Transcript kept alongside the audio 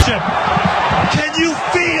celebration. Can you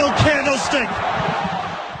feel Candlestick?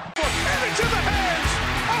 And into the hands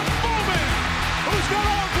of Bowman, who's got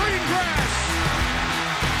all green grass.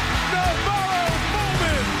 Navarro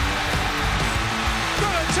Bowman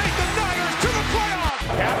gonna take the Niners to the playoffs.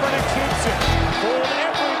 Kaepernick keeps it. Fooled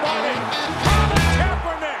everybody. Colin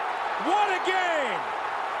Kaepernick. What a game.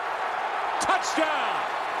 Touchdown.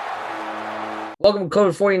 Welcome to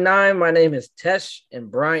Code 49. My name is Tesh,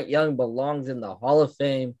 and Bryant Young belongs in the Hall of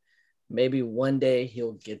Fame. Maybe one day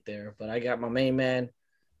he'll get there. But I got my main man,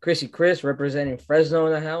 Chrissy Chris, representing Fresno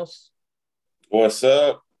in the house. What's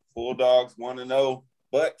up? Full Dogs 1-0,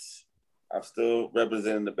 but I'm still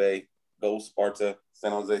representing the Bay. Go Sparta,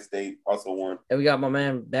 San Jose State also won. And we got my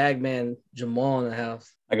man, Bagman Jamal in the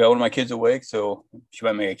house. I got one of my kids awake, so she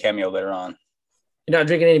might make a cameo later on. You're not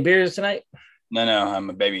drinking any beers tonight? No, I'm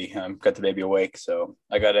a baby. I've got the baby awake, so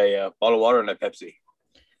I got a bottle of water and a Pepsi.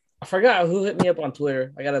 I forgot who hit me up on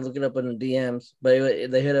Twitter. I got to look it up in the DMs,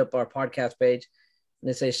 but they hit up our podcast page, and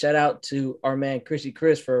they say, shout out to our man, Chrissy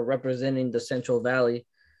Chris, for representing the Central Valley.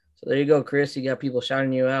 So there you go, Chris. You got people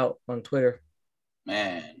shouting you out on Twitter.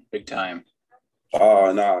 Man, big time.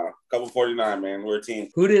 Oh, nah. Couple 49, man. We're a team.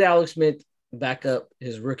 Who did Alex Smith back up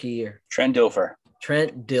his rookie year? Trent Dilfer.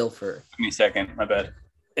 Trent Dilfer. Give me a second. My bad.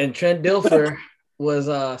 And Trent Dilfer was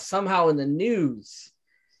somehow in the news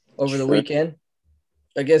over the weekend.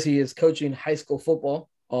 I guess he is coaching high school football.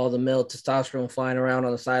 All the male testosterone flying around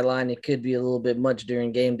on the sideline. It could be a little bit much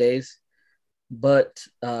during game days. But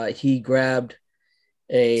he grabbed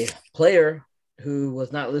a player who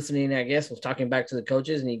was not listening, I guess, was talking back to the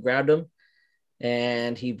coaches, and he grabbed him.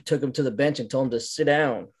 And he took him to the bench and told him to sit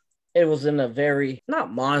down. It was in a very,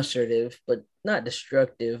 not monstrative, but not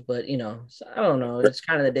destructive, but, I don't know. It's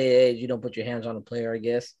kind of the day and age. You don't put your hands on a player, I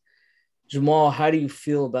guess. Jamal, how do you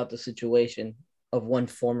feel about the situation of one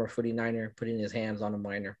former 49er putting his hands on a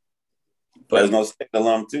minor? Fresno State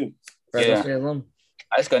alum, too. Fresno State alum.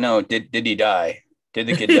 I just got to know, did he die? Did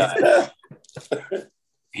the kid die?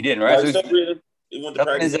 He didn't, right? He went to Toughen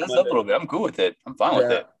practice his ass up a little bit. I'm cool with it. I'm fine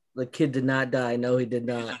with it. The kid did not die. No, he did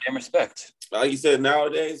Some not. damn respect. Like you said,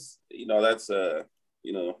 nowadays,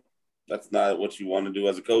 that's not what you want to do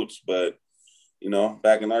as a coach. But,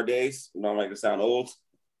 back in our days, don't make it sound old,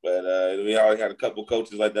 but we always had a couple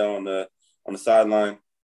coaches like that on the sideline,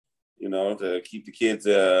 to keep the kids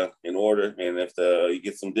in order. And if you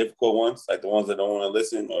get some difficult ones, like the ones that don't want to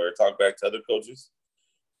listen or talk back to other coaches,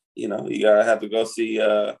 you gotta have to go see.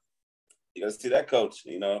 You gotta see that coach.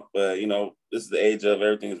 But this is the age of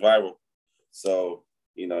everything is viral, so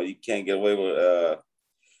you can't get away with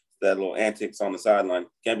that little antics on the sideline.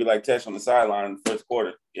 Can't be like Tesh on the sideline in the first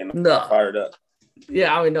quarter. No. Fired up.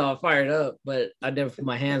 Yeah, I'm fired up, but I never put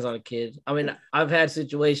my hands on a kid. I mean, I've had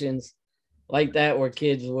situations like that where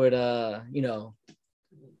kids would, the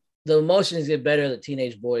emotions get better the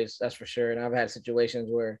teenage boys, that's for sure. And I've had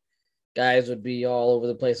situations where guys would be all over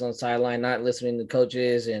the place on the sideline, not listening to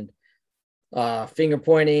coaches and finger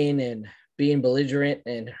pointing and being belligerent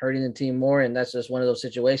and hurting the team more. And that's just one of those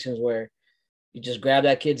situations where you just grab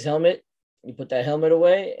that kid's helmet, you put that helmet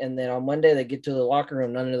away, and then on Monday they get to the locker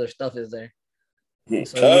room, none of their stuff is there.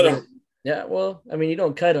 So cut them. Yeah, well, I mean, you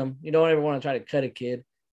don't cut them. You don't ever want to try to cut a kid.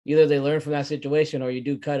 Either they learn from that situation or you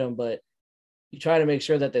do cut them, but you try to make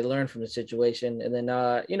sure that they learn from the situation. And then,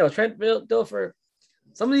 Trent Dilfer,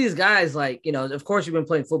 some of these guys, of course, you've been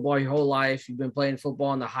playing football your whole life. You've been playing football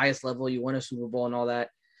on the highest level. You won a Super Bowl and all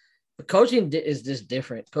that. But coaching is just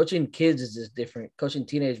different. Coaching kids is just different. Coaching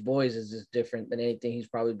teenage boys is just different than anything he's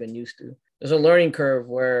probably been used to. There's a learning curve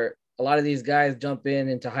where a lot of these guys jump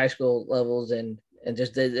into high school levels and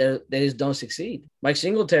just they just don't succeed. Mike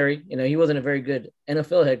Singletary, he wasn't a very good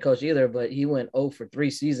NFL head coach either, but he went 0 for 3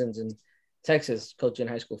 seasons in Texas coaching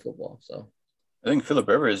high school football. So I think Phillip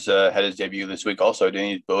Rivers had his debut this week also. Didn't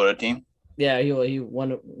he build a team? Yeah, he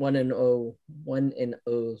won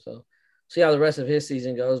 1-0. So see how the rest of his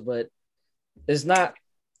season goes, but it's not.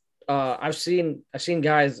 I've seen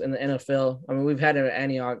guys in the NFL. I mean, we've had at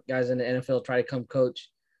Antioch guys in the NFL try to come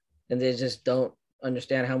coach, and they just don't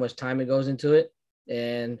understand how much time it goes into it,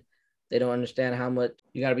 and they don't understand how much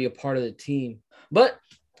you got to be a part of the team. But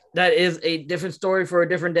that is a different story for a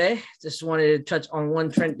different day. Just wanted to touch on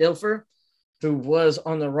one Trent Dilfer, who was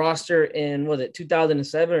on the roster in,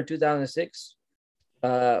 2007 or 2006,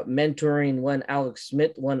 mentoring one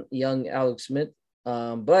young Alex Smith.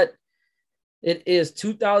 But it is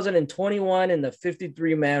 2021, and the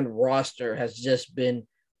 53-man roster has just been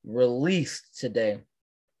released today.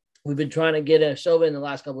 We've been trying to get a show in the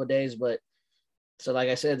last couple of days, but so like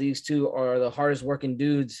I said, these two are the hardest working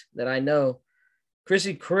dudes that I know.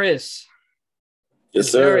 Chrissy Chris, Yes,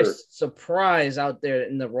 Is there a sir. surprise out there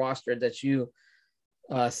in the roster that you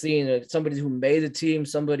seeing somebody who made the team,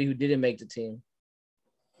 somebody who didn't make the team?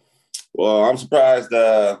 Well, I'm surprised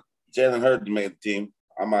Jalen Hurts made the team.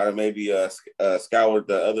 I might have maybe scoured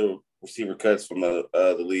the other receiver cuts from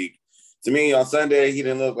the league. To me, on Sunday, he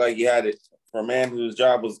didn't look like he had it. For a man whose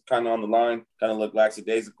job was kind of on the line, kind of looked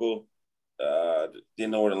lackadaisical,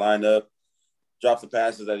 didn't know where to line up, dropped the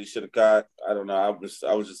passes that he should have caught. I don't know. I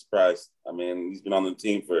was just surprised. I mean, he's been on the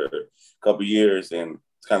team for a couple of years, and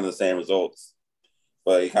it's kind of the same results.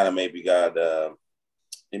 But he kind of maybe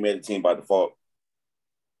he made the team by default.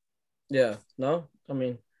 Yeah, no, I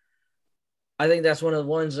mean, I think that's one of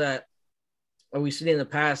the ones that we've seen in the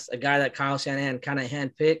past. A guy that Kyle Shanahan kind of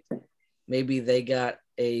handpicked. Maybe they got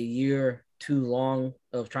a year too long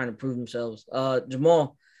of trying to prove themselves.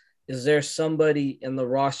 Jamal, is there somebody in the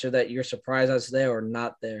roster that you're surprised that's there or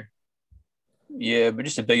not there? Yeah, but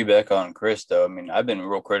just to piggyback on Chris, though, I mean, I've been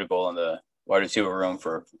real critical in the wide receiver room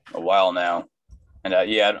for a while now. And,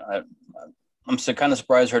 I'm kind of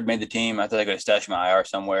surprised Hurd made the team. I thought I could have stashed my IR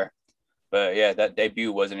somewhere. But, yeah, that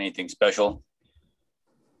debut wasn't anything special.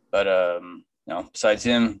 But, besides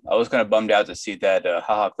him, I was kind of bummed out to see that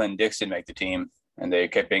Clinton Dix didn't make the team. And they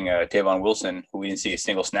kept being Tavon Wilson, who we didn't see a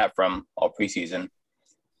single snap from all preseason.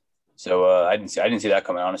 So I didn't see that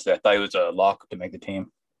coming, honestly. I thought he was a lock to make the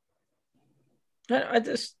team. I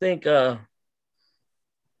just think I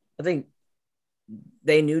think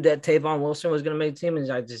they knew that Tavon Wilson was going to make the team,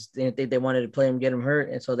 and I just didn't think they wanted to play him, get him hurt,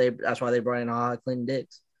 and so that's why they brought in Clinton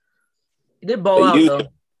Dix. He did ball out though.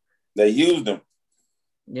 They used him.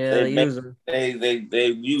 Yeah, they used him. They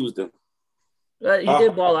used him. He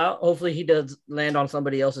did ball out. Hopefully, he does land on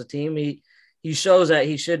somebody else's team. He shows that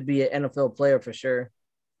he should be an NFL player for sure.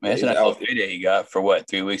 Man, that's an NFL payday he got for what,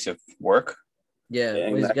 3 weeks of work? Yeah,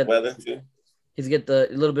 he's get the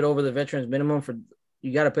a little bit over the veterans minimum for.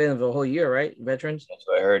 You got to pay them for a whole year, right? Veterans. That's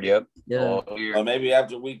what I heard. Yep. Yeah. Or maybe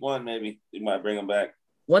after week 1, maybe you might bring him back.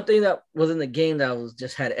 One thing that was in the game that was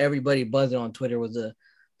just had everybody buzzing on Twitter was the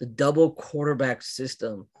double quarterback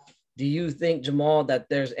system. Do you think, Jamal, that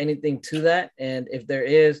there's anything to that? And if there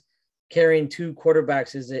is, carrying 2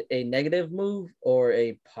 quarterbacks, is it a negative move or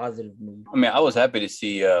a positive move? I mean, I was happy to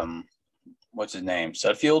see what's his name,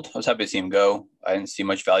 Sudfield. I was happy to see him go. I didn't see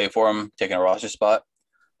much value for him taking a roster spot.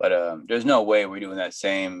 But there's no way we're doing that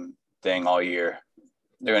same thing all year.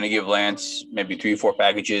 They're going to give Lance maybe 3-4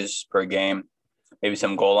 packages per game, maybe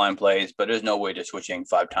some goal line plays, but there's no way to switching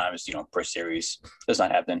 5 times, per series. That's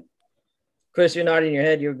not happening. Chris, you're nodding your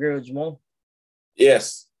head. You agree with Jamal?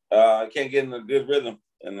 Yes. I can't get in a good rhythm.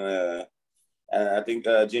 And I think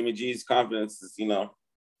Jimmy G's confidence is,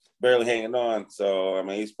 barely hanging on. So, I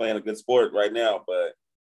mean, he's playing a good sport right now, but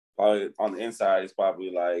probably on the inside, he's probably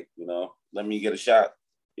like, let me get a shot.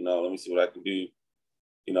 Let me see what I can do.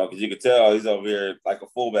 Because you could tell he's over here like a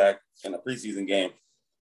fullback in a preseason game.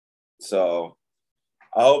 So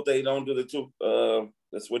I hope they don't do the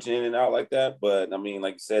switching in and out like that. But, I mean,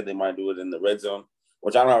 like you said, they might do it in the red zone,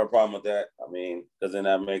 which I don't have a problem with that. I mean, because then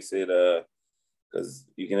that makes it because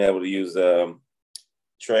you can be able to use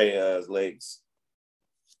Trey's legs.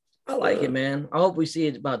 I like it, man. I hope we see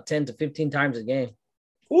it about 10 to 15 times a game.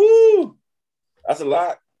 Woo! That's a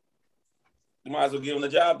lot. You might as well give him the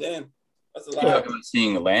job then. That's a lot. Are you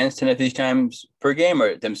seeing Lance 10 to 15 times per game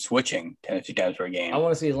or them switching 10 to 15 times per game? I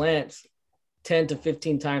want to see Lance 10 to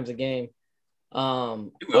 15 times a game.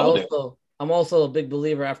 I'm also a big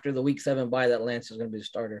believer after the week 7 bye that Lance is going to be the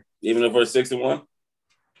starter. Even if we're 6-1?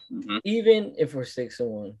 Mm-hmm. Even if we're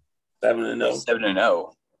 6-1. 7-0.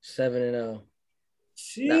 7-0. 7-0.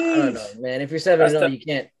 No, I don't know, man. If you're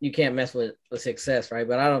 7-0, you can't mess with success, right?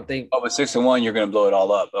 But I don't think. Oh, but 6-1, you're gonna blow it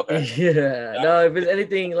all up. Okay. Yeah. No, if it's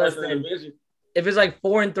anything less than, if it's like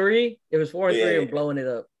 4-3, if it's 4-3, I'm blowing it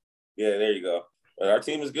up. Yeah, there you go. But our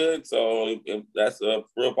team is good, so that's a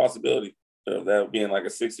real possibility of that being like a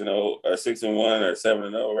 6-0 or 6-1 or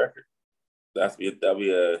 7-0 record. That'll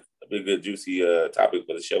be a good juicy topic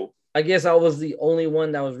for the show. I guess I was the only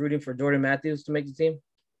one that was rooting for Jordan Matthews to make the team.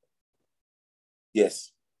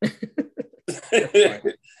 Yes. That's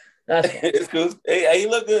fine. It's cool. Hey, he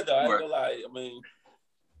looked good though. I ain't gonna lie. I mean,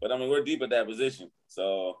 we're deep at that position.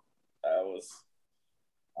 So I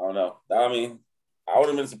don't know. I mean, I would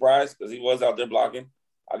have been surprised because he was out there blocking.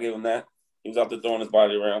 I'll give him that. He was out there throwing his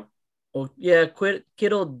body around. Well, yeah,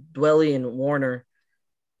 Kittle, Dwelly, and Warner.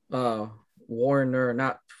 Warner,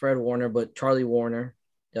 not Fred Warner, but Charlie Warner.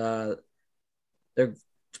 They're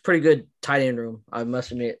pretty good tight end room. I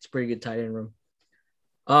must admit, it's pretty good tight end room.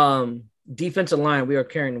 Defensive line, we are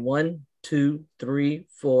carrying 1, 2, 3,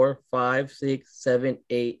 4, 5, 6, 7,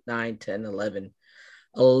 8, 9, 10, 11.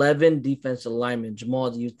 11 defensive linemen.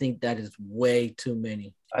 Jamal, do you think that is way too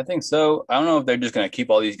many? I think so. I don't know if they're just going to keep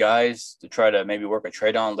all these guys to try to maybe work a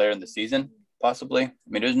trade on later in the season, possibly. I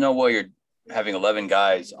mean, there's no way you're having 11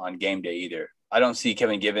 guys on game day either. I don't see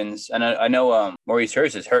Kevin Givens. And I know Maurice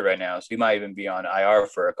Hurst is hurt right now, so he might even be on IR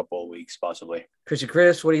for a couple of weeks, possibly.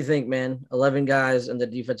 Chris, what do you think, man? 11 guys in the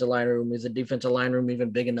defensive line room. Is the defensive line room even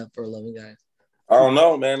big enough for 11 guys? I don't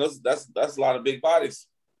know, man. That's a lot of big bodies.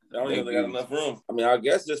 I don't even think they got enough room. I mean, I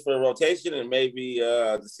guess just for rotation and maybe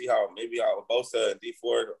to see how Bosa and D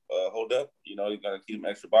Ford hold up. You know, you got to keep them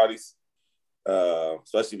extra bodies,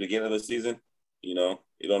 especially beginning of the season. You know,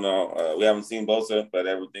 you don't know. We haven't seen Bosa, but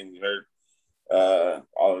everything we heard,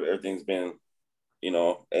 everything's been, you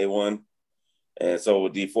know, A1. And so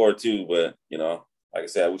with D Ford too. But, you know, like I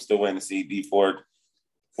said, we're still waiting to see D Ford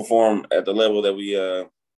perform at the level that we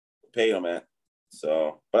pay him at.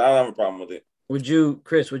 So, but I don't have a problem with it.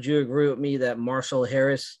 Chris, would you agree with me that Marshall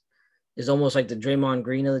Harris is almost like the Draymond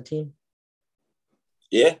Green of the team?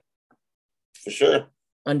 Yeah, for sure.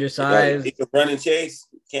 Undersized. He can run and chase.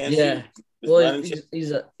 Can't shoot. Well,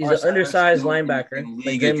 he's an undersized linebacker.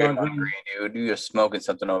 Like Draymond Green, dude. You're smoking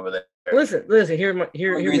something over there. Listen. Hear me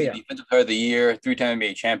out. Defensive Player of the Year, 3-time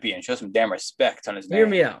NBA champion. Show some damn respect on his name. Hear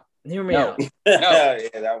me out. No. Yeah,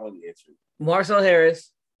 that one gets you. Marcel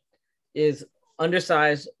Harris is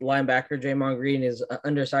undersized linebacker. Draymond Green is an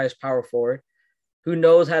undersized power forward who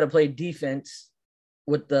knows how to play defense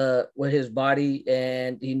with his body,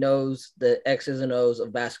 and he knows the X's and O's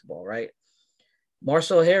of basketball, right?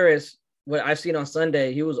 Marcel Harris, what I've seen on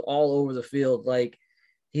Sunday, he was all over the field. Like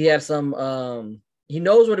he had some he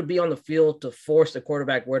knows where to be on the field to force the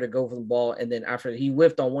quarterback where to go for the ball. And then after he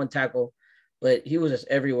whiffed on one tackle, but he was just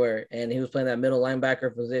everywhere, and he was playing that middle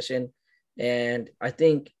linebacker position. And I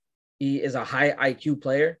think he is a high IQ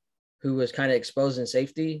player who was kind of exposed in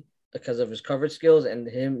safety because of his coverage skills, and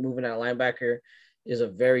him moving at linebacker is a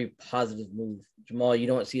very positive move. Jamal, you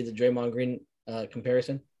don't see the Draymond Green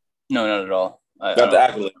comparison? No, not at all. Not the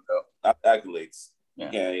accolades. Not the accolades.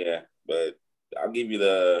 Yeah. But I'll give you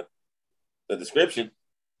the description.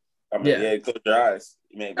 I mean, close your eyes.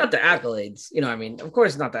 Not the accolades. You know, I mean, of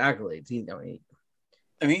course, not the accolades. He's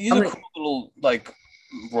a cool little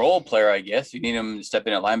role player, I guess. You need him to step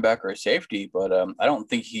in at linebacker or safety, but I don't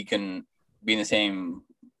think he can be in the same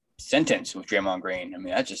sentence with Draymond Green. I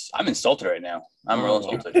mean, I'm insulted right now. I'm real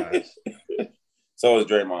insulted. So is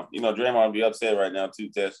Draymond. You know, Draymond would be upset right now too,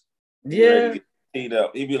 Tess. Yeah. He'd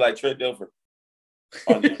be like Trent Dilfer.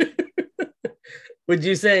 Would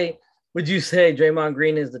you say Draymond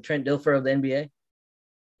Green is the Trent Dilfer of the NBA?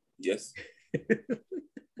 Yes.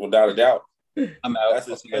 Without a doubt. I'm out. I'll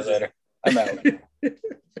see you guys later. I'm out.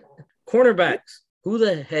 Cornerbacks. Who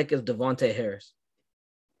the heck is Devontae Harris?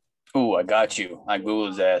 Ooh, I got you. I Googled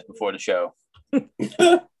his ass before the show.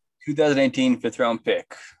 2018 5th-round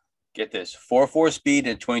pick. Get this. 4.4 speed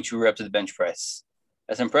and 22 reps of the bench press.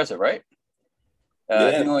 That's impressive, right?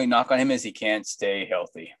 The only knock on him is he can't stay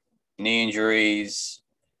healthy. Knee injuries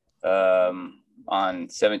on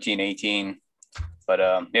 17, 18. But,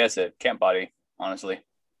 it's a camp body, honestly.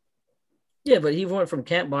 Yeah, but he went from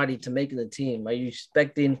camp body to making the team. Are you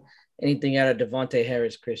expecting anything out of Devontae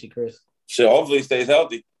Harris, Chris? Sure, hopefully he stays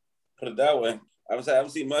healthy. Put it that way. I haven't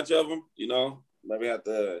seen much of him, you know. Maybe have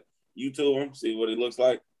to YouTube him, see what he looks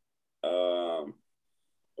like. But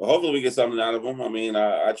hopefully we get something out of him. I mean,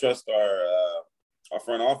 I trust our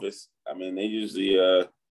front office. I mean, they usually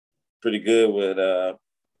pretty good with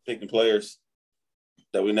picking players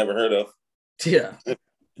that we never heard of. Yeah.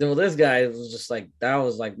 Well, this guy was just that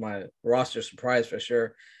was my roster surprise for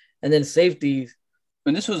sure. And then safeties.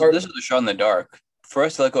 And this was a shot in the dark. For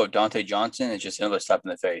us to let go of Dante Johnson, it's just another slap in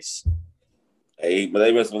the face. Hey, but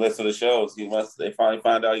they must have listened to the shows. They finally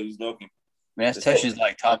found out he was milking. I mean, that's Tesh's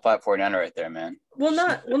top 5 49er right there, man. Well,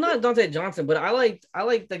 not Dante Johnson, but I like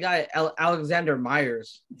the guy Alexander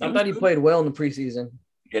Myers. I thought he played well in the preseason.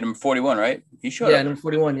 You had him 41, right? He showed up. Yeah, number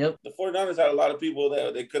 41. Yep. The 49ers had a lot of people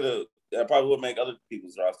that they could have. That probably would make other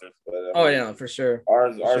people's rosters. But, yeah, for sure.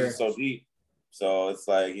 Ours is so deep. So it's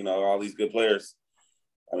all these good players.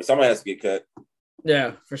 I mean, somebody has to get cut.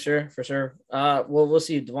 Yeah, for sure. Well, we'll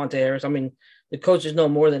see Devontae Harris. I mean, the coaches know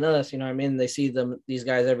more than us. You know what I mean? They see these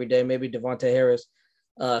guys every day. Maybe Devontae Harris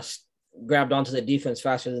grabbed onto the defense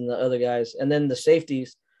faster than the other guys. And then the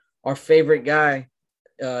safeties, our favorite guy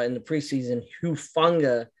in the preseason,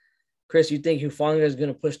 Hufanga. Chris, you think Hufanga is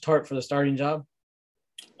going to push Tartt for the starting job?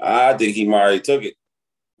 I think he already took it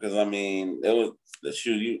because I mean it was the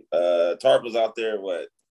shoot. Tartt was out there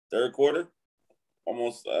third quarter,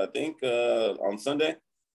 almost I think on Sunday.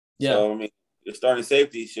 Yeah. So I mean, your starting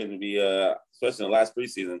safety shouldn't be, especially in the last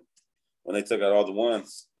preseason, when they took out all the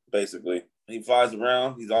ones, basically. He flies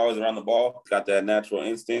around. He's always around the ball. Got that natural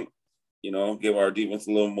instinct, give our defense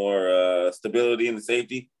a little more stability and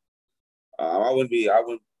safety. I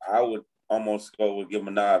would almost give him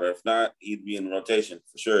a nod, or if not, he'd be in rotation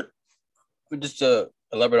for sure. Just to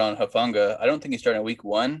elaborate on Hufanga, I don't think he's starting week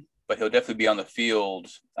 1, but he'll definitely be on the field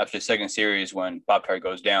after the second series when Pop-Tart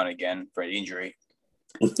goes down again for an injury.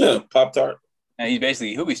 Pop-Tart. And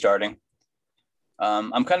he'll be starting.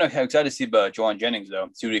 I'm kind of excited to see about Jauan Jennings, though,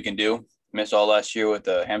 see what he can do. Missed all last year with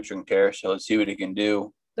the hamstring tear, so let's see what he can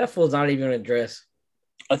do. That fool's not even going to dress.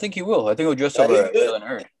 I think he will. I think he'll dress over Jalen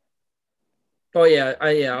Hurd. Oh, yeah.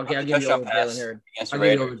 Okay, I'll give you over Jalen Hurd. I'll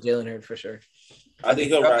give you over Jalen Hurd for sure. I think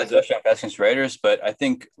he'll rise up. Touchdown pass against the Raiders, but I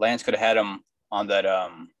think Lance could have had him on that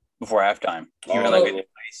before halftime. He ran like a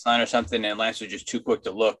baseline or something, and Lance was just too quick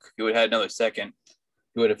to look. He would have had another second.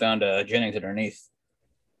 He would have found Jennings underneath.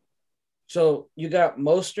 So you got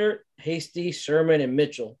Mostert, Hasty, Sherman, and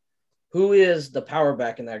Mitchell. Who is the power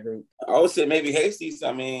back in that group? I would say maybe Hastings.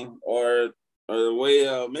 Or the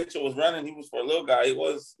way Mitchell was running, he was for a little guy. He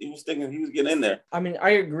was getting in there. I mean,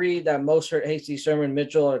 I agree that Mostert, Hasty, Sherman,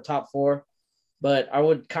 Mitchell are top 4, but I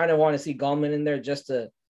would kind of want to see Gallman in there, just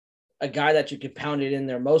a guy that you could pound it in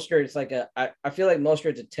there. Mostert, it's like I feel like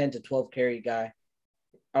Mostert's a 10 to 12 carry guy.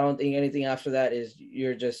 I don't think anything after that is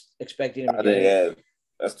you're just expecting him to get it.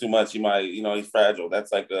 That's too much. He might, he's fragile.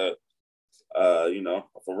 That's like a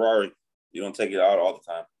Ferrari. You don't take it out all the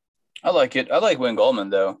time. I like it. I like Wayne Gallman,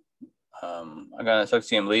 though. I kind of suck to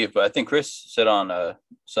see him leave, but I think Chris said on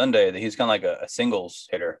Sunday that he's kind of like a singles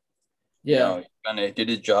hitter. Yeah. He kind of did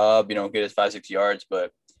his job, get his 5-6 yards,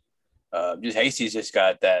 but just Hasty's just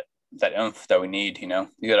got that oomph that we need, He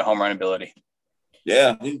got a home run ability.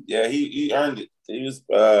 Yeah, he earned it. He was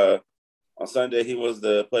on Sunday, he was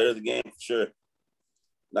the player of the game for sure.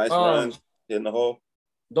 Nice run, hitting the hole.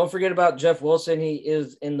 Don't forget about Jeff Wilson. He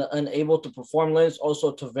is in the unable to perform list.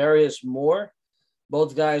 Also, Tavarius Moore.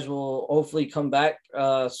 Both guys will hopefully come back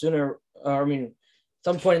sooner.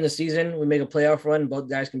 Some point in the season, we make a playoff run. Both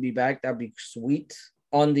guys can be back. That'd be sweet.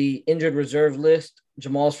 On the injured reserve list,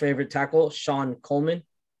 Jamal's favorite tackle, Sean Coleman.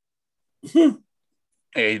 Hey,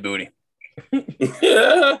 he's booty.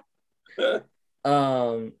 Yeah.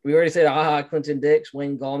 We already said Clinton Dix,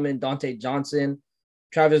 Wayne Gallman, Dante Johnson,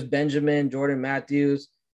 Travis Benjamin, Jordan Matthews,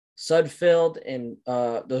 Sudfeld, and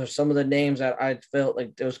those are some of the names that I felt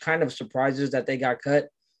like there was kind of surprises that they got cut,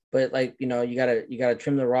 but you gotta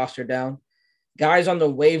trim the roster down. Guys on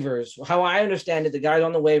the waivers, how I understand it, the guys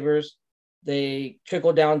on the waivers, they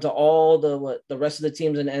trickle down to all the rest of the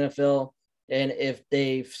teams in the NFL, and if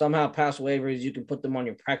they somehow pass waivers, you can put them on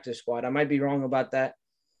your practice squad. I might be wrong about that,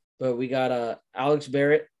 but we got Alex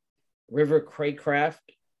Barrett, River Craycraft,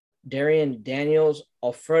 Darian Daniels,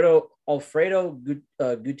 Alfredo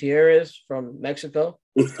Gutierrez from Mexico,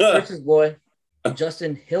 Chris's boy,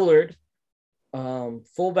 Justin Hillard,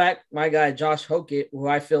 fullback, my guy Josh Hokett, who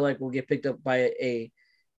I feel like will get picked up by a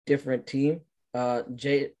different team,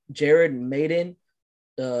 Jared Maiden,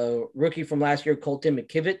 the rookie from last year, Colton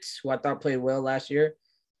McKivitz, who I thought played well last year,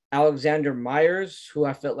 Alexander Myers, who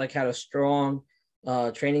I felt like had a strong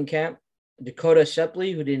training camp, Dakota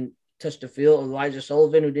Shepley, who didn't touch the field, Elijah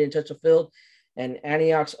Sullivan, who didn't touch the field, and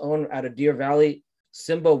Antioch's own out of Deer Valley,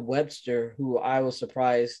 Simba Webster, who I was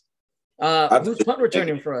surprised. Who's punt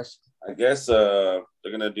returning for us? I guess they're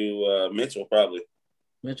going to do Mitchell probably.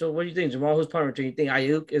 Mitchell, what do you think, Jamal? Who's punt returning? You think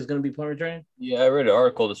Ayuk is going to be punt returning? Yeah, I read an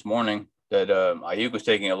article this morning that Ayuk was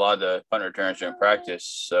taking a lot of the punt returns during practice,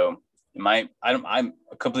 so I'm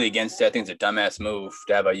completely against it. I think it's a dumbass move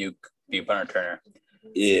to have Ayuk be a punt returner.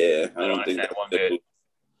 Yeah, I don't think that one bit.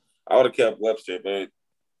 I would have kept Webster, but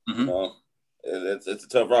it's a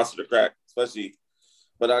tough roster to crack, especially.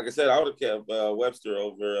 But like I said, I would have kept Webster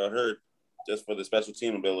over Hurd just for the special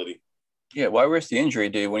team ability. Yeah, why risk the injury,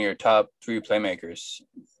 dude, when you're top 3 playmakers?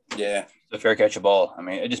 Yeah. It's a fair catch of ball. I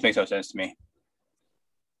mean, it just makes no sense to me.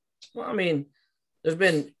 Well, I mean, there's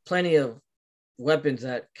been plenty of weapons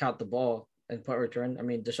that count the ball and punt return. I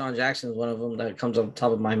mean, Deshaun Jackson is one of them that comes on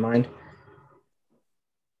top of my mind.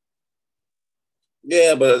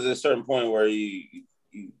 Yeah, but there's a certain point where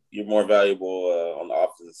you're more valuable on the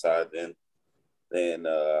offensive side than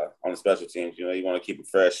on the special teams. You want to keep it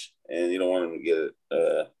fresh, and you don't want them to get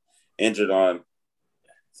injured on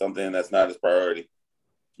something that's not his priority.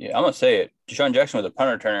 Yeah, I'm gonna say it. Deshaun Jackson was a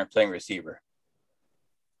punt returner playing receiver.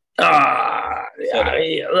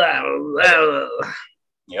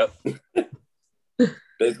 Yep.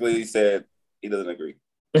 Basically, he said he doesn't agree.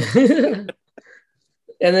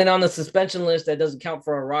 And then on the suspension list that doesn't count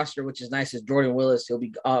for our roster, which is nice, is Jordan Willis. He'll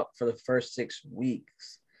be up for the first 6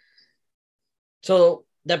 weeks. So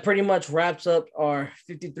that pretty much wraps up our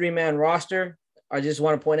 53-man roster. I just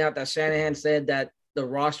want to point out that Shanahan said that the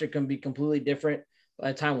roster can be completely different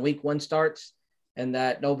by the time week 1 starts and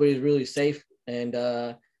that nobody's really safe. And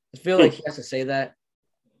I feel like he has to say that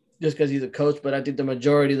just because he's a coach, but I think the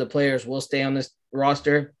majority of the players will stay on this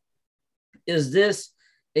roster. Is this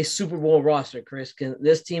a Super Bowl roster, Chris? Can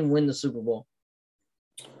this team win the Super Bowl?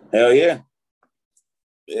 Hell yeah.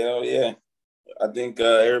 Hell yeah. I think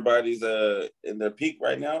everybody's in their peak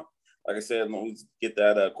right now. Like I said, when we get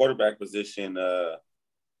that quarterback position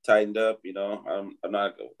tightened up, you know, I'm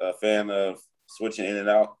not a fan of switching in and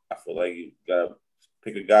out. I feel like you got to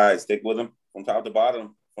pick a guy and stick with him from top to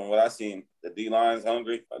bottom. From what I've seen, the D-line's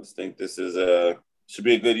hungry. I just think this is should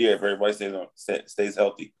be a good year if everybody stays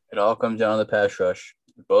healthy. It all comes down to the pass rush.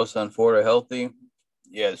 If Bosa and Ford are healthy,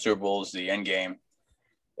 yeah, the Super Bowl is the end game.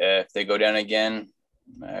 If they go down again,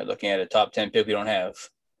 looking at a top 10 pick we don't have.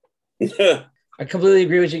 I completely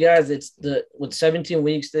agree with you guys. It's with 17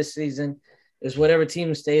 weeks this season, is whatever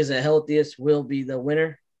team stays the healthiest will be the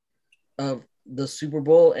winner of the Super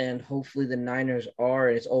Bowl, and hopefully the Niners are.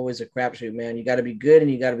 It's always a crapshoot, man. You got to be good and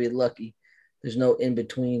you got to be lucky. There's no in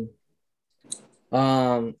between.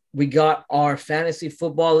 We got our fantasy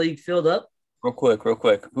football league filled up. Real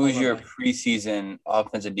quick. Who's your preseason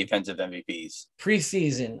offensive defensive MVPs?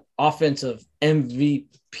 Preseason offensive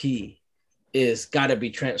MVP is got to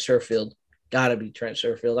be Trent Sherfield.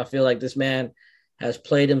 I feel like this man has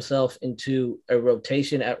played himself into a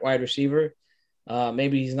rotation at wide receiver.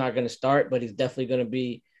 Maybe he's not going to start, but he's definitely going to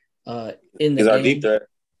be in the He's game. our deep threat.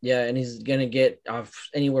 Yeah, and he's going to get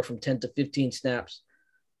anywhere from 10 to 15 snaps.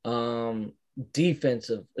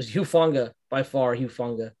 Defensive. Hufanga, by far,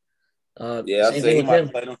 Hufanga. Yeah, I'd say he might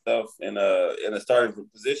have played himself in a starting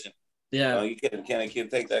position. Yeah. You can't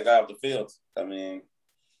take that guy off the field. I mean,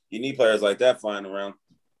 you need players like that flying around.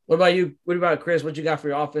 What about you? What about Chris? What you got for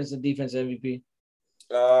your offense and defense MVP?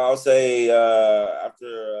 I'll say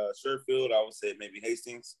after Sherfield, I would say maybe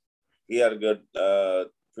Hastings. He had a good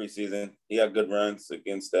preseason. He had good runs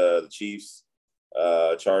against the Chiefs,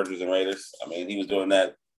 Chargers, and Raiders. I mean, he was doing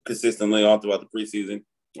that consistently all throughout the preseason.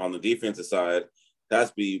 On the defensive side,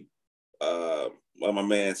 that's be my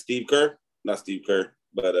man Steve Kerr. Not Steve Kerr,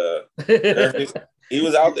 but Kerr, he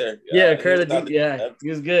was out there. Yeah, Kerr. He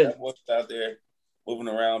was good. That boy was out there moving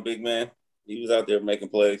around, big man. He was out there making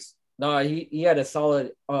plays. No, he had a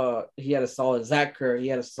solid Zach Kerr. He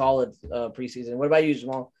had a solid preseason. What about you,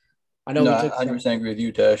 Jamal? I know. No, I 100% agree with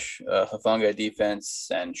you, Tesh. Hufanga defense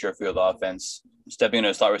and Sherfield offense, stepping into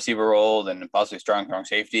a slot receiver role and possibly strong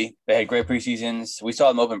safety. They had great preseasons. We saw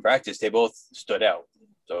them open practice. They both stood out.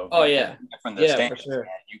 So from the stands, for sure.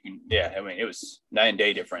 I mean, it was night and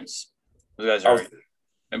day difference. Those guys are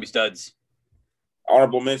maybe studs.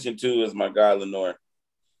 Honorable mention too is my guy Lenore.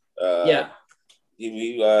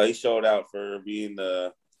 He showed out for being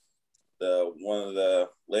the one of the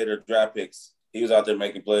later draft picks. He was out there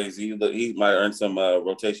making plays. He might earn some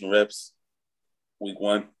rotation reps week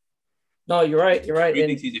 1. No, you're right. You're right. Who do you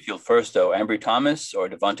think sees the field first, though? Ambry Thomas or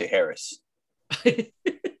Devontae Harris?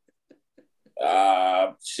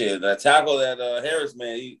 That tackle that Harris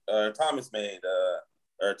made, Thomas made,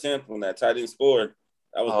 or attempt when that tight end scored,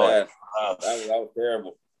 that was bad. That was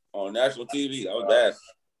terrible on national TV. That was bad.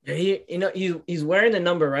 Yeah, he's wearing the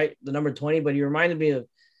number, right? The number 20, but he reminded me of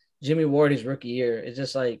Jimmy Ward his rookie year. It's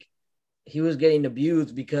just like he was getting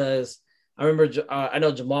abused because I remember I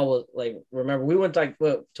know Jamal was like, remember we went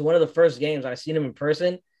to one of the first games. I seen him in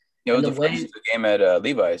person. Yeah, it was the first game at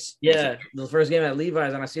Levi's. Yeah, the first game at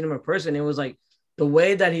Levi's, and I seen him in person. It was like the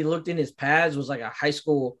way that he looked in his pads was like a high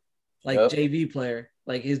school JV player.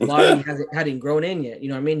 Like his body hadn't grown in yet. You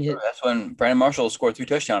know what I mean? That's when Brandon Marshall scored 3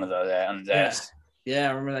 touchdowns on his ass. Yeah,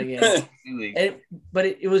 I remember that game. But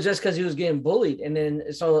it was just because he was getting bullied. And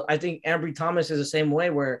then so I think Ambry Thomas is the same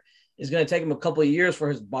way where it's going to take him a couple of years for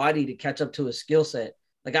his body to catch up to his skill set.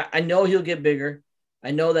 Like I know he'll get bigger. I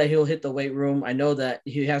know that he'll hit the weight room. I know that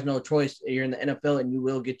he has no choice. You're in the NFL and you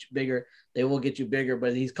will get you bigger. They will get you bigger,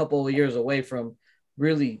 but he's a couple of years away from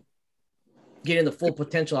really getting the full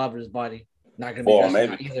potential out of his body. Not going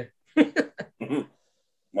to be either.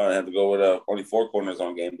 Might have to go with only 4 corners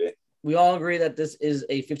on game day. We all agree that this is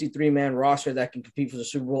a 53-man roster that can compete for the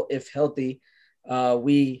Super Bowl if healthy.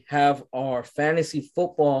 We have our fantasy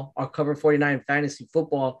football, our Cover 49 fantasy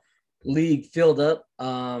football league filled up.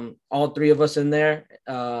 All 3 of us in there.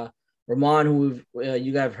 Ramon, who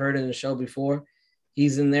you guys have heard in the show before,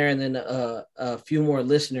 he's in there, and then a few more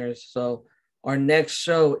listeners. So our next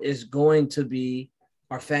show is going to be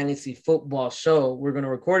our fantasy football show. We're going to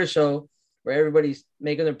record a show where everybody's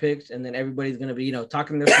making their picks, and then everybody's going to be,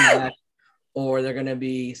 talking their smash, or they're going to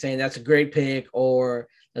be saying that's a great pick or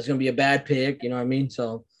that's going to be a bad pick. You know what I mean?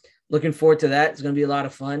 So looking forward to that. It's going to be a lot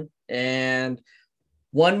of fun. And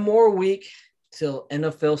one more week till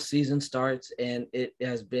NFL season starts, and it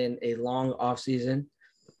has been a long off season,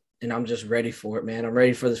 and I'm just ready for it, man. I'm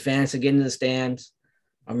ready for the fans to get into the stands.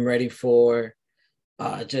 I'm ready for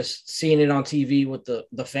just seeing it on TV with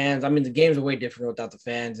the fans. I mean, the games are way different without the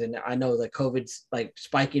fans, and I know that COVID's like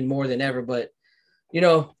spiking more than ever, but you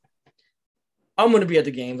know, I'm going to be at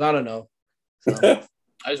the games. I don't know. So.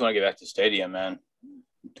 I just want to get back to the stadium, man.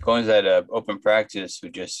 Going to that open practice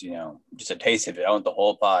with just a taste of it. I want the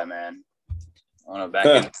whole pie, man. I want to back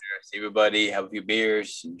in there, see everybody, have a few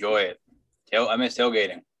beers, enjoy it. I miss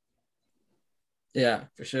tailgating. Yeah,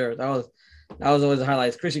 for sure. That was always the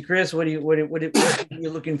highlights. Chris, what are you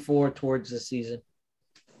looking for towards this season?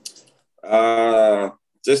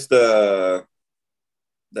 Just that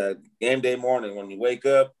game day morning when you wake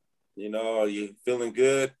up, you're feeling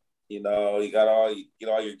good. You get all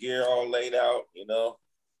your gear all laid out.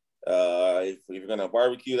 If you're gonna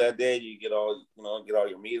barbecue that day, you get all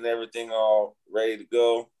your meat and everything all ready to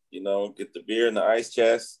go. Get the beer in the ice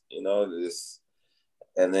chest.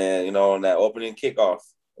 And then on that opening kickoff,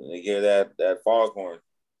 and you hear that foghorn,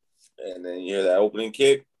 and then you hear that opening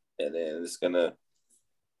kick, and then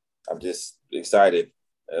I'm just excited.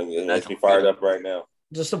 It makes me fired up right now.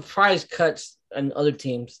 The surprise cuts on other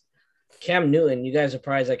teams. Cam Newton, you guys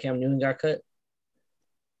surprised that Cam Newton got cut?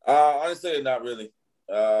 Honestly, not really.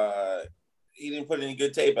 He didn't put any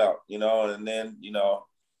good tape out, and then,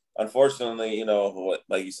 unfortunately,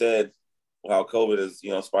 like you said, how COVID is,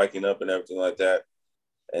 spiking up and everything like that.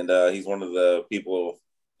 And he's one of the people,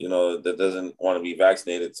 that doesn't want to be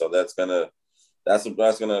vaccinated. So that's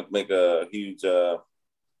gonna make a huge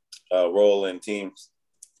role in teams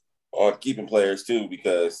on keeping players too,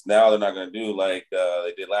 because now they're not going to do like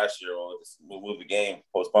they did last year. We'll move the game,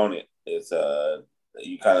 postpone it. It's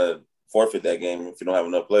you kind of forfeit that game if you don't have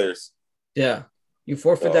enough players. Yeah, you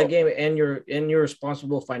forfeit that game, and you're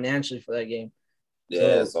responsible financially for that game.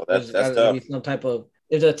 Yeah, so that's tough. Be some type of,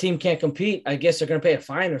 if the team can't compete, I guess they're going to pay a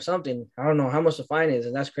fine or something. I don't know how much the fine is,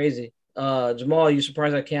 and that's crazy. Jamal, you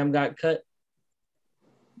surprised that Cam got cut?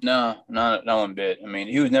 No, not one bit. I mean,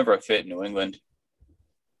 he was never a fit in New England.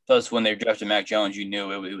 Plus, when they drafted Mac Jones, you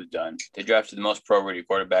knew it was done. They drafted the most pro-ready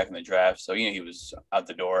quarterback in the draft, so he was out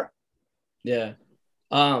the door. Yeah.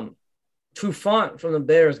 Trufant from the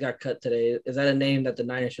Bears got cut today. Is that a name that the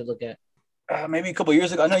Niners should look at? Maybe a couple of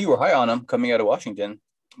years ago. I know you were high on him coming out of Washington,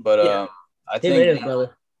 but I think made his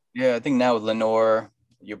brother. Yeah, I think now with Lenore,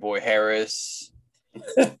 your boy Harris,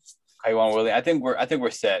 Kaiwan Willie, I think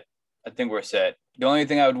we're set. The only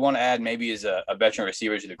thing I would want to add maybe is a veteran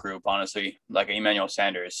receiver to the group, honestly, like Emmanuel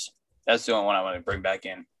Sanders. That's the only one I want to bring back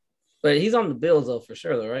in. But he's on the Bills, though, for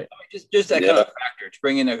sure, though, right? Just that kind of factor to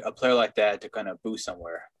bring in a player like that to kind of boost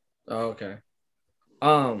somewhere. Oh, okay.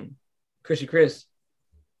 Chris,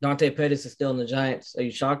 Dante Pettis is still in the Giants. Are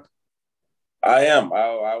you shocked? I am.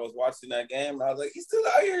 I was watching that game, and I was like, he's still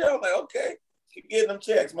out here. I was like, okay, keep getting them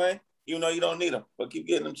checks, man. You know you don't need them, but keep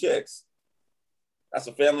getting them checks. That's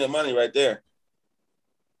a family of money right there.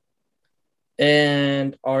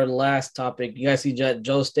 And our last topic, you guys see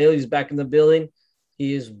Joe Staley's back in the building.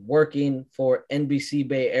 He is working for NBC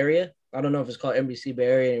Bay Area. I don't know if it's called NBC Bay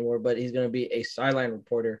Area anymore, but he's going to be a sideline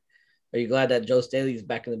reporter. Are you glad that Joe Staley's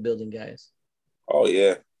back in the building, guys? Oh,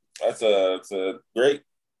 yeah. That's a great,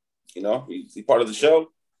 he's part of the show.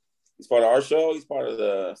 He's part of our show. He's part of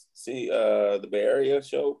the Bay Area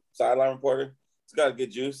show, sideline reporter. He's got a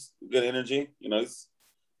good juice, good energy. He's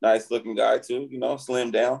a nice-looking guy, too,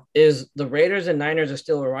 slim down. Is the Raiders and Niners are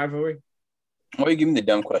still a rivalry? Why are you giving the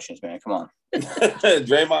dumb questions, man? Come on.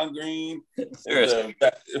 Draymond Green. Seriously.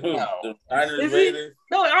 The Niners, Raiders.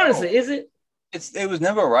 No, honestly, is it? It was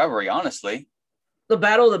never a rivalry, honestly. The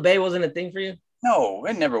Battle of the Bay wasn't a thing for you? No,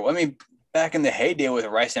 it never. I mean, back in the heyday with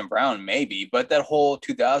Rice and Brown, maybe, but that whole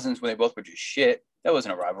 2000s when they both were just shit, that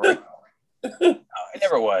wasn't a rivalry. No, it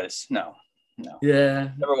never was. No.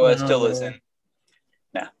 Yeah. Never was. Still isn't.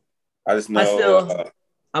 Nah. I just know.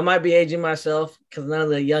 I might be aging myself because none of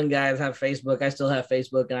the young guys have Facebook. I still have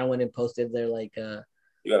Facebook, and I went and posted there I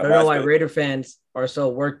don't know why Raider fans are so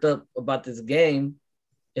worked up about this game.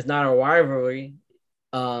 It's not a rivalry.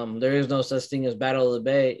 There is no such thing as Battle of the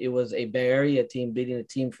Bay. It was a Bay Area team beating a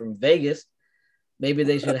team from Vegas. Maybe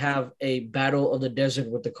they should have a Battle of the Desert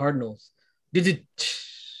with the Cardinals.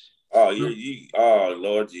 Oh, oh,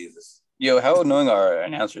 Lord Jesus. Yo, how annoying are our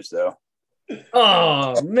announcers, though?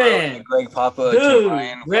 Oh, man. Greg Papa, dude, Tim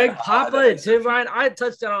Ryan. Greg Papa and Tim Ryan. I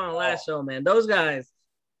touched that on the last show, man. Those guys.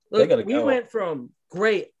 Look, we went from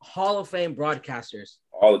great Hall of Fame broadcasters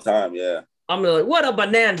all the time, yeah. I'm like, what a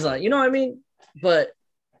bonanza. You know what I mean? But,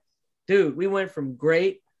 dude, we went from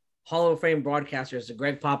great Hall of Fame broadcasters to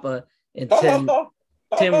Greg Papa and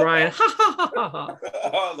Tim Ryan. I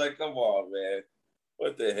was like, come on, man.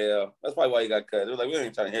 What the hell? That's probably why he got cut. It was like, we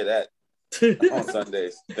ain't trying to hear that on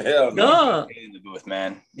Sundays. Hell no. No. In the booth,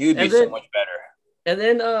 man. He would be And then- so much better. And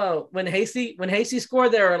then when Hasty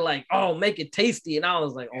scored, they were like, "Oh, make it tasty," and I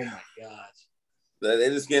was like, "Oh my gosh!" They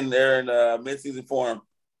just getting there in midseason form.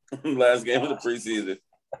 Last game of the preseason.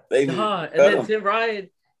 They And then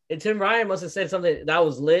Tim Ryan must have said something that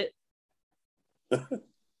was lit.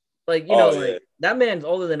 Like that man's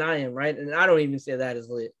older than I am, right? And I don't even say that is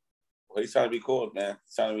lit. Well, he's trying to be cool, man.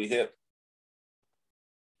 He's trying to be hip.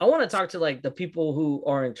 I want to talk to like the people who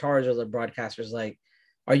are in charge of the broadcasters. Like,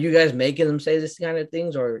 are you guys making them say this kind of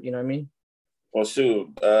things, or you know what I mean? Well, shoot,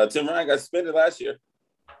 Tim Ryan got suspended last year.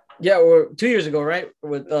 Yeah, or 2 years ago, right?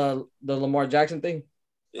 With the Lamar Jackson thing.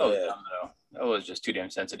 Yeah. Oh, no. That was just too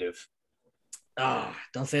damn sensitive.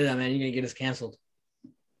 Don't say that, man. You're gonna get us canceled.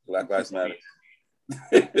 Black Lives Matter.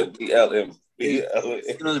 BLM.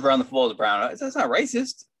 The brown, the floor is brown. That's not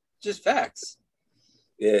racist. Just facts.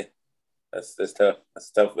 Yeah, that's tough.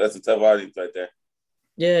 That's tough. That's a tough audience right there.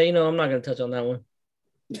 Yeah, I'm not gonna touch on that one.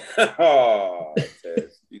 Oh,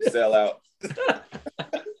 you sell out.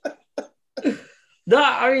 No,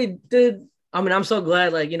 I mean, dude. I mean, I'm so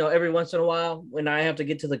glad. Like, every once in a while, when I have to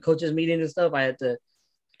get to the coaches' meeting and stuff, I had to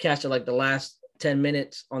catch like the last 10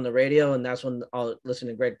 minutes on the radio, and that's when I'll listen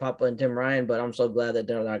to Greg Papa and Tim Ryan. But I'm so glad that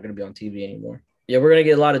they're not going to be on TV anymore. Yeah, we're gonna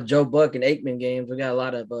get a lot of Joe Buck and Aikman games. We got a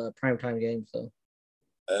lot of primetime games. So,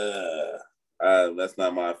 that's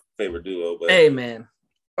not my favorite duo. But hey, man,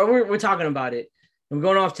 we're talking about it. I'm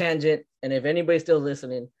going off tangent, and if anybody's still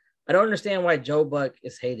listening, I don't understand why Joe Buck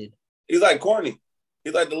is hated. He's like corny.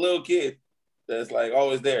 He's like the little kid that's like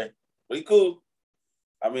always there, but he's cool.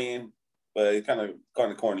 I mean, but he's kind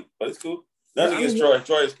of corny, but it's cool. Nothing against Troy.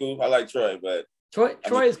 Troy is cool. I like Troy, but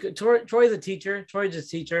Troy is good. Troy's a teacher. Troy's a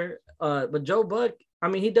teacher. But Joe Buck, I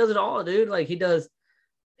mean, he does it all, dude. Like he does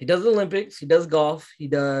the Olympics, he does golf, he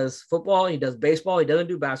does football, he does baseball. He doesn't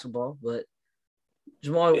do basketball. But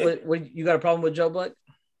Jamal, what you got a problem with Joe Buck?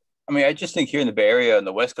 I mean, I just think here in the Bay Area and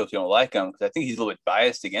the West Coast, you don't like him because I think he's a little bit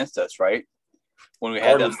biased against us, right? When we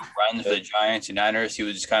had them runs for the Giants and Niners, he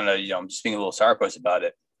was just kind of, just being a little sourpuss about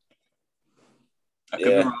it.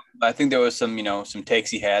 I think there was some takes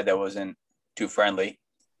he had that wasn't too friendly,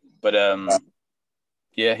 but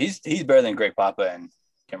yeah, he's better than Greg Papa and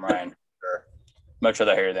Tim Ryan. Sure. Much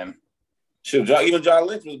rather hear them. Shoot, even John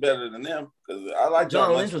Lynch was better than them because I like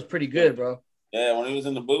John Lynch was pretty good, bro. Yeah, when he was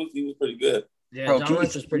in the booth, he was pretty good. Yeah, bro, John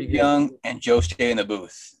Lynch was pretty good. Young and Joe stay in the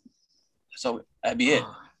booth, so that'd be it.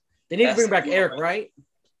 They need to bring back Eric, right?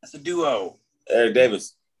 That's a duo. Eric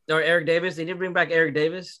Davis. Or Eric Davis. They need to bring back Eric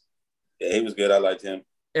Davis. Yeah, he was good. I liked him.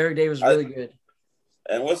 Eric Davis was really good.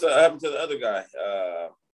 And what's happened to the other guy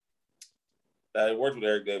that worked with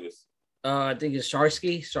Eric Davis? I think it's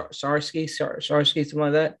Sharsky, something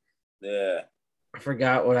like that. Yeah. I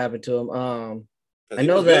forgot what happened to him. I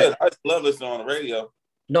know that. I love listening on the radio.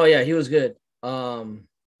 No, yeah, he was good. I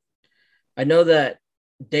know that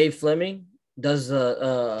Dave Fleming does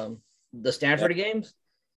the Stanford games,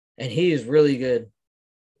 and he is really good.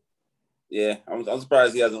 Yeah, I'm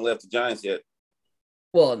surprised he hasn't left the Giants yet.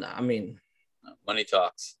 Well, no, I mean, money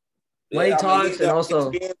talks. Money talks, and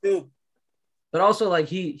also, but also like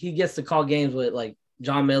he gets to call games with like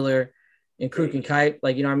John Miller and Kruk and Kipe.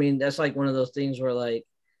 Like, you know what I mean? That's like one of those things where like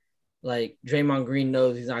Draymond Green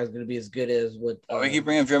knows he's not going to be as good as what. We keep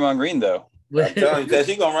bringing Draymond Green though. I'm telling you, Tess,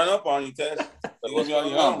 he's gonna run up on you, Tess. He's on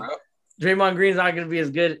your own, bro. Draymond Green's not going to be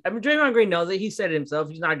as good. I mean, Draymond Green knows it. He said it himself.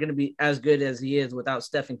 He's not going to be as good as he is without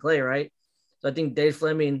Steph and Clay, right? So I think Dave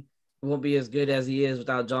Fleming won't be as good as he is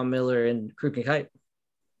without John Miller and Kruk and Kipe.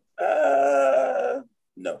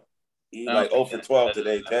 No. He's like 0 for 12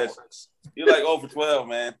 today, Tess. You're like 0 for 12,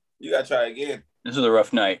 man. You got to try again. This was a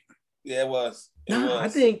rough night. Yeah, it was. I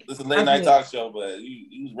think this is a late night talk show, but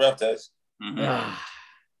you was rough, Tess. Mm-hmm.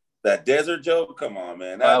 That desert joke? Come on,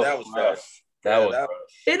 man. That was rough. That was rough.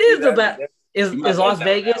 It is the best. Is Las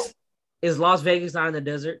Vegas? Is Las Vegas not in the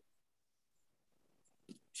desert?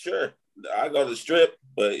 Sure. I go to the Strip,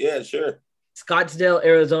 but yeah, sure. Scottsdale,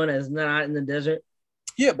 Arizona is not in the desert.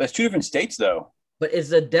 Yeah, but it's two different states, though. But it's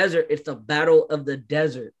the desert. It's the battle of the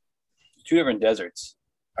desert. Two different deserts.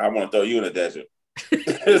 I want to throw you in the desert.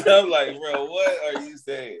 I'm like, bro, what are you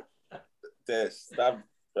saying? Tess, stop,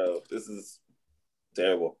 bro. This is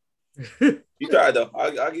terrible. You tried, though.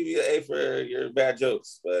 I'll give you an A for your bad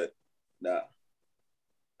jokes, but nah.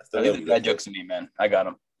 I leave the bad jokes to me, man. I got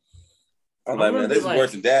them. I'm like, man, this is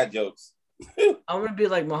worse than dad jokes. I'm gonna be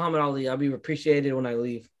like Muhammad Ali. I'll be appreciated when I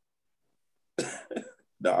leave.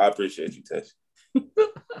 No, I appreciate you, Tesh.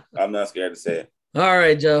 I'm not scared to say it. All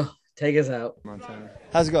right, Joe, take us out.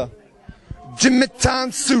 How's it go? Jimmy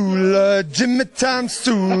Time Sula, Jimmy Time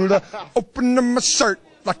Sula, open up my shirt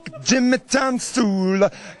like a Jimmy Time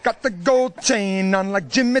Sula, got the gold chain on like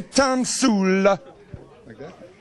Jimmy Time Sula.